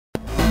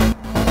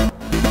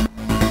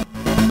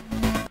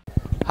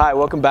Hi,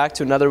 welcome back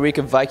to another week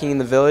of Viking in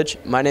the Village.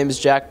 My name is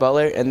Jack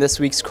Butler, and this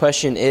week's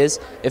question is,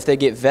 if they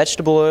get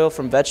vegetable oil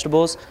from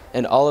vegetables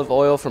and olive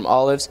oil from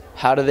olives,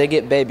 how do they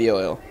get baby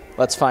oil?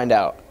 Let's find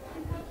out.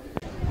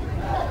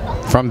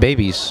 From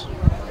babies.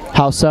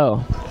 How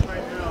so?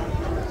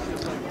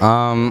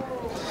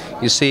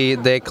 You see,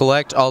 they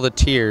collect all the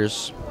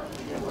tears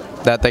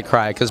that they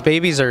cry, because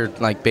babies are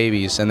like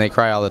babies and they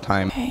cry all the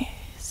time. Okay,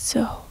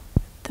 so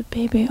the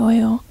baby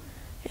oil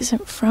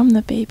isn't from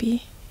the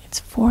baby,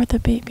 it's for the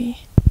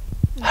baby.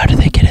 How do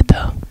they get it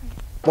though?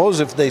 Suppose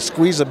if they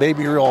squeeze a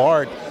baby real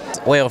hard.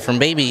 Oil from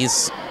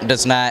babies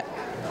does not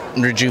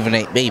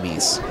rejuvenate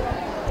babies.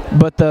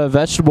 But the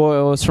vegetable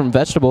oil is from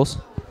vegetables.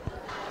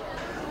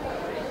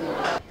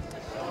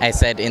 I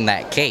said in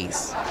that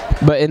case.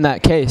 But in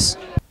that case,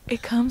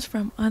 It comes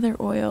from other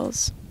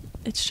oils.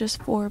 It's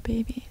just for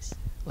babies.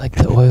 like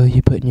the oil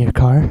you put in your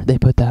car, they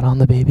put that on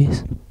the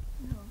babies?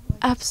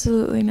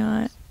 Absolutely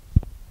not.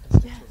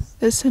 Yes.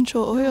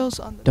 Essential oils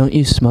on the Don't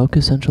you smoke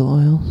essential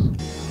oils?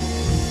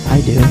 I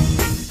do.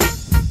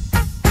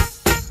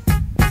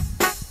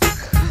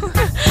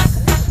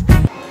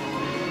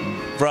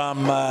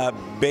 From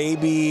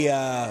baby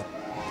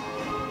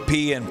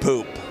pee and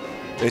poop.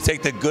 They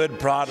take the good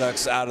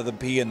products out of the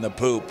pee and the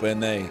poop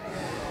and they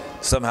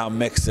somehow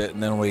mix it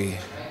and then we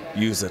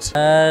use it.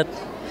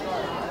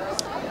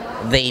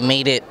 They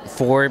made it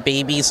for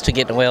babies to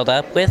get oiled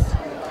up with.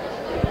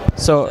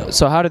 So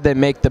how did they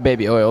make the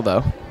baby oil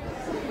though?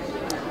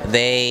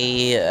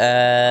 They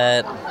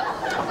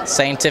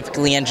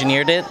scientifically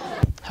engineered it.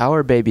 How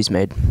are babies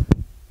made?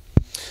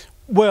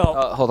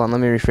 Well, Hold on,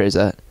 let me rephrase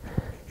that.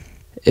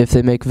 If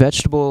they make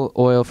vegetable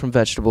oil from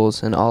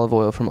vegetables and olive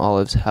oil from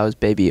olives, how is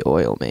baby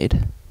oil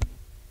made?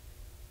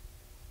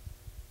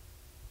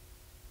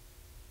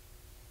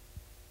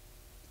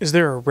 is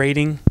there a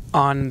rating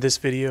on this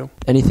video?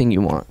 Anything you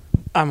want.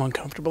 I'm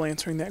uncomfortable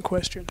answering that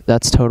question.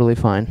 That's totally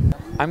fine.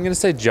 I'm going to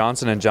say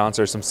Johnson &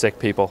 Johnson are some sick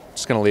people.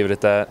 Just going to leave it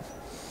at that.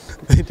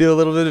 They do a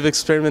little bit of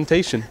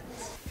experimentation.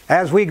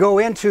 As we go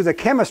into the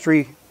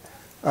chemistry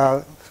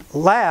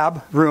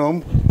lab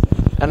room.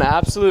 An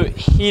absolute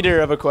heater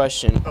of a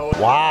question.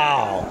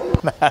 Wow,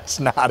 that's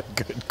not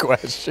a good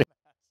question.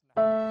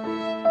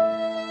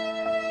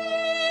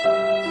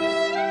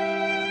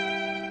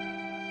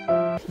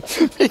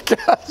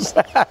 Because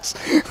that's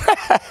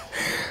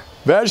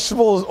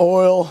vegetables,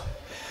 oil.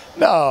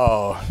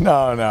 No.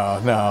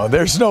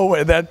 There's no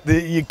way that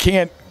you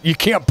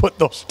can't put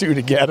those two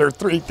together,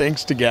 three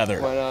things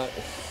together. Why not?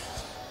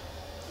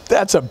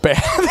 That's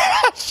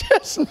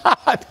just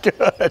not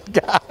good,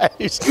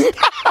 guys.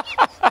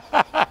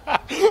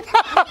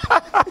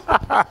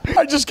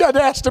 I just got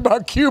asked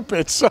about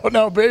Cupid, so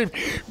no,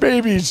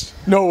 babies,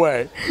 no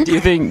way. Do you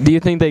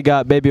think they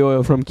got baby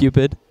oil from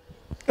Cupid?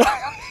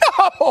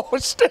 No,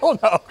 still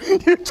no.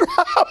 You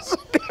was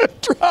a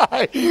good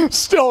try.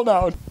 Still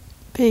no.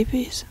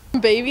 babies.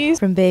 Babies?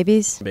 From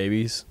babies?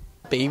 Babies.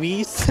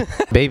 Babies?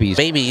 Babies.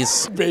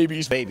 Babies.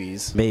 Babies.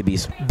 Babies.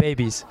 Babies.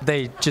 Babies.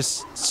 They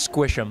just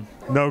squish them.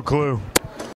 No clue.